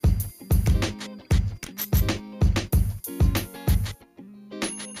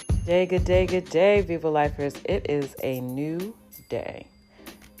Good day, Viva Lifers. It is a new day.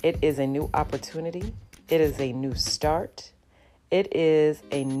 It is a new opportunity. It is a new start. It is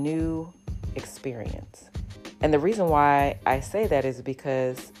a new experience. And the reason why I say that is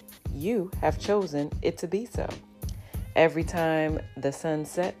because you have chosen it to be so. Every time the sun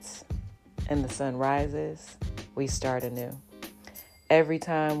sets and the sun rises, we start anew. Every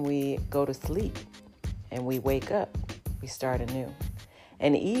time we go to sleep and we wake up, we start anew.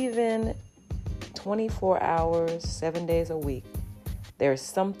 And even 24 hours, 7 days a week, there's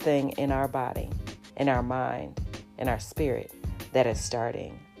something in our body, in our mind, in our spirit that is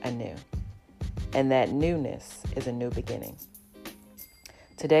starting anew. And that newness is a new beginning.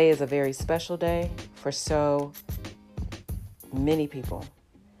 Today is a very special day for so many people.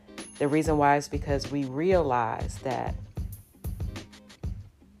 The reason why is because we realize that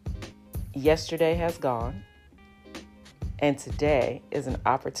yesterday has gone, and today is an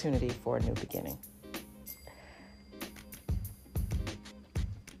opportunity for a new beginning.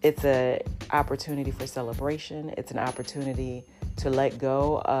 It's an opportunity for celebration. It's an opportunity to let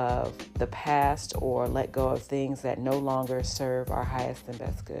go of the past or let go of things that no longer serve our highest and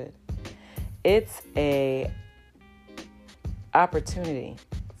best good. It's an opportunity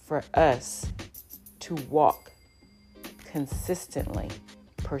for us to walk consistently,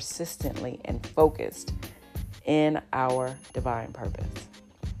 persistently, and focused in our divine purpose.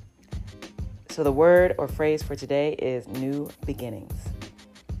 So the word or phrase for today is new beginnings,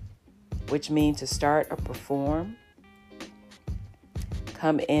 which means to start or perform,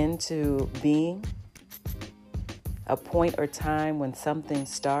 come into being, a point or time when something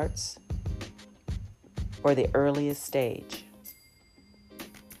starts, or the earliest stage.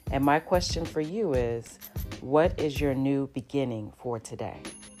 And my question for you is, what is your new beginning for today?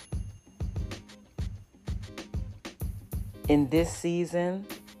 In this season,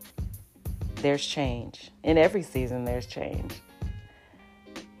 there's change. In every season, there's change.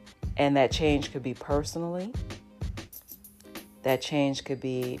 And that change could be personally. That change could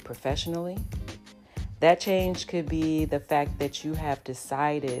be professionally. That change could be the fact that you have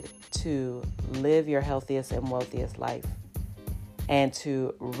decided to live your healthiest and wealthiest life and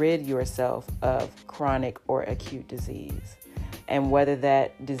to rid yourself of chronic or acute disease. And whether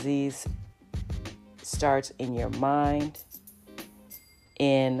that disease starts in your mind,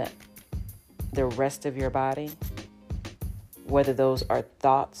 in the rest of your body, whether those are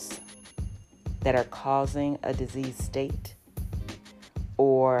thoughts that are causing a disease state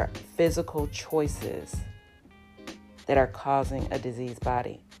or physical choices that are causing a diseased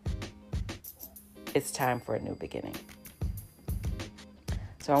body, it's time for a new beginning.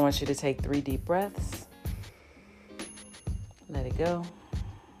 So I want you to take 3 deep breaths. Let it go.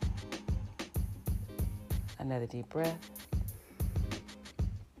 Another deep breath.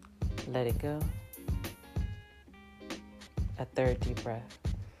 Let it go. A 3rd deep breath.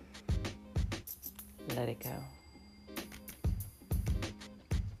 Let it go.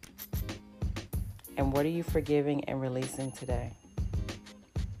 And what are you forgiving and releasing today?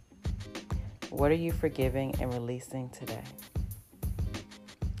 What are you forgiving and releasing today?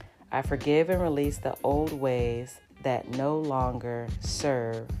 I forgive and release the old ways that no longer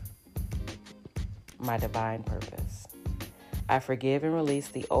serve my divine purpose. I forgive and release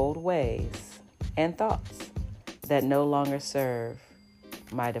the old ways and thoughts that no longer serve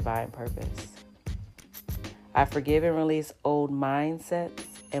my divine purpose. I forgive and release old mindsets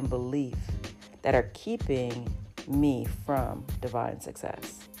and beliefs that are keeping me from divine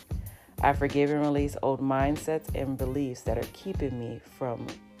success. I forgive and release old mindsets and beliefs that are keeping me from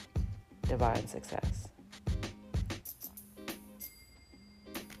divine success.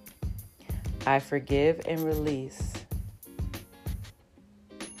 I forgive and release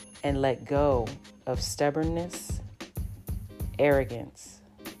and let go of stubbornness, arrogance,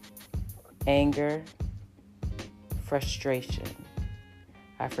 anger, frustration.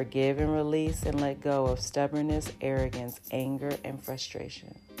 I forgive and release and let go of stubbornness, arrogance, anger, and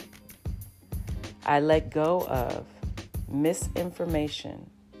frustration. I let go of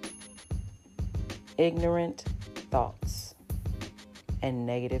misinformation, ignorant thoughts, and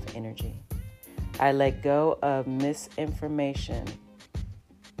negative energy. I let go of misinformation,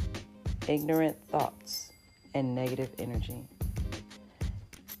 ignorant thoughts, and negative energy.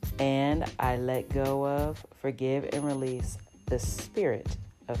 And I let go of, forgive, and release the spirit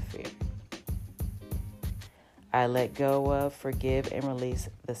of fear. I let go of, forgive, and release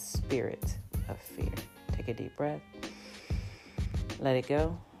the spirit of fear. Take a deep breath. Let it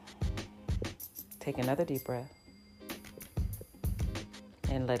go. Take another deep breath.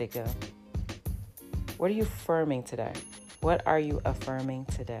 And let it go. What are you affirming today? What are you affirming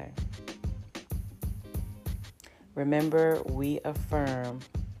today? Remember, we affirm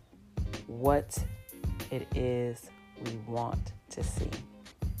what it is we want to see.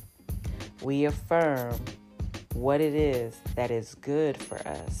 We affirm what it is that is good for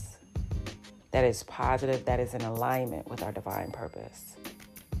us, that is positive, that is in alignment with our divine purpose.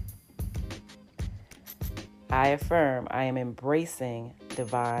 I affirm I am embracing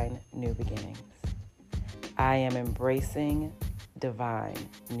divine new beginnings. I am embracing divine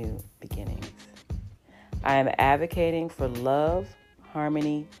new beginnings. I am advocating for love,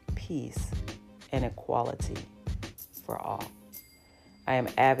 harmony, peace, and equality for all. I am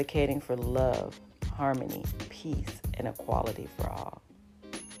advocating for love, harmony, peace, and equality for all.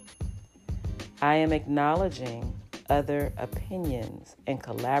 I am acknowledging other opinions and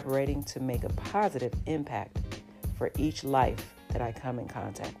collaborating to make a positive impact for each life that I come in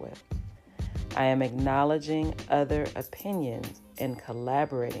contact with. I am acknowledging other opinions and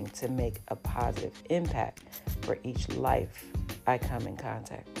collaborating to make a positive impact for each life I come in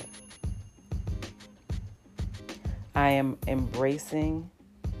contact with. I am embracing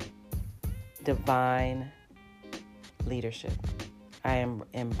divine leadership. I am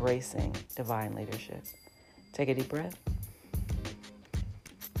embracing divine leadership. Take a deep breath.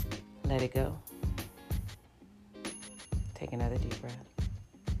 Let it go. Take another deep breath.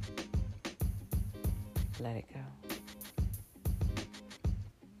 Let it go.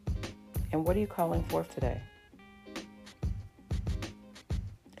 And what are you calling forth today?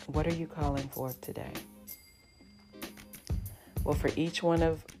 What are you calling forth today? Well, for each one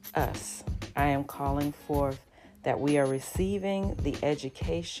of us, I am calling forth that we are receiving the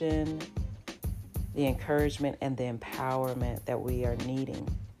education, the encouragement, and the empowerment that we are needing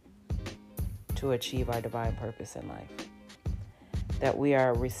to achieve our divine purpose in life. That we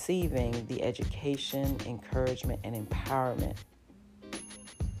are receiving the education, encouragement, and empowerment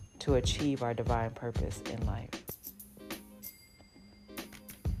to achieve our divine purpose in life.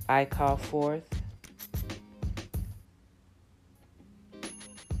 I call forth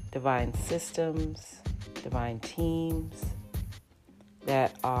divine systems, divine teams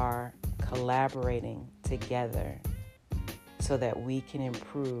that are collaborating together so that we can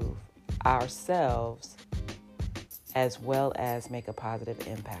improve ourselves as well as make a positive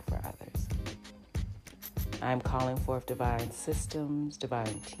impact for others. I'm calling forth divine systems,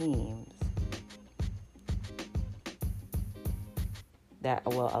 divine teams that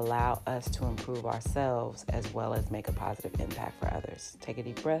will allow us to improve ourselves as well as make a positive impact for others. Take a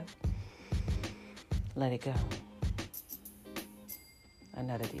deep breath. Let it go.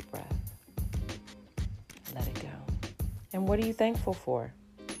 Another deep breath. Let it go. And what are you thankful for?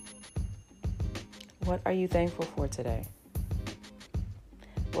 What are you thankful for today?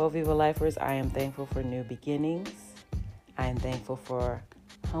 Well, Viva Lifers, I am thankful for new beginnings. I am thankful for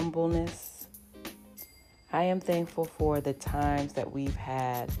humbleness. I am thankful for the times that we've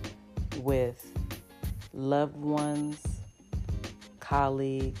had with loved ones,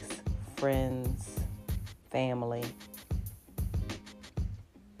 colleagues, friends, family.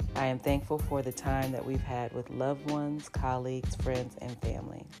 I am thankful for the time that we've had with loved ones, colleagues, friends, and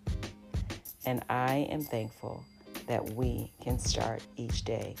family. And I am thankful that we can start each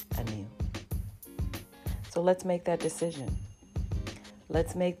day anew. So let's make that decision.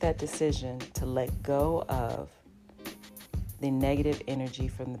 Let's make that decision to let go of the negative energy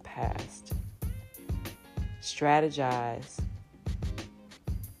from the past. Strategize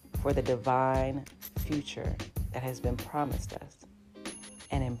for the divine future that has been promised us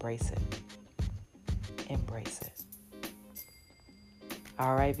and embrace it. Embrace it.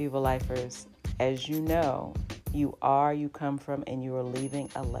 All right, Viva Lifers, as you know, you come from, and you are leaving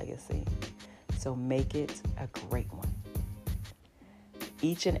a legacy. So make it a great one.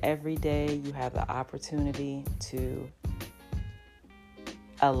 Each and every day, you have the opportunity to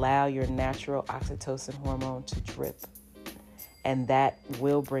allow your natural oxytocin hormone to drip. And that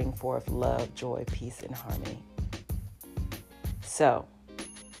will bring forth love, joy, peace, and harmony. So,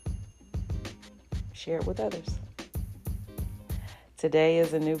 share it with others. Today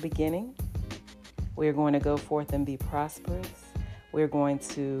is a new beginning. We're going to go forth and be prosperous. We're going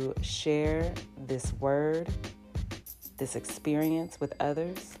to share this word, this experience with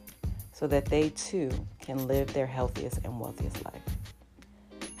others so that they too can live their healthiest and wealthiest life.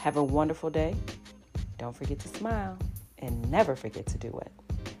 Have a wonderful day. Don't forget to smile and never forget to do it.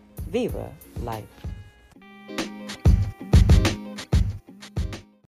 Viva Life.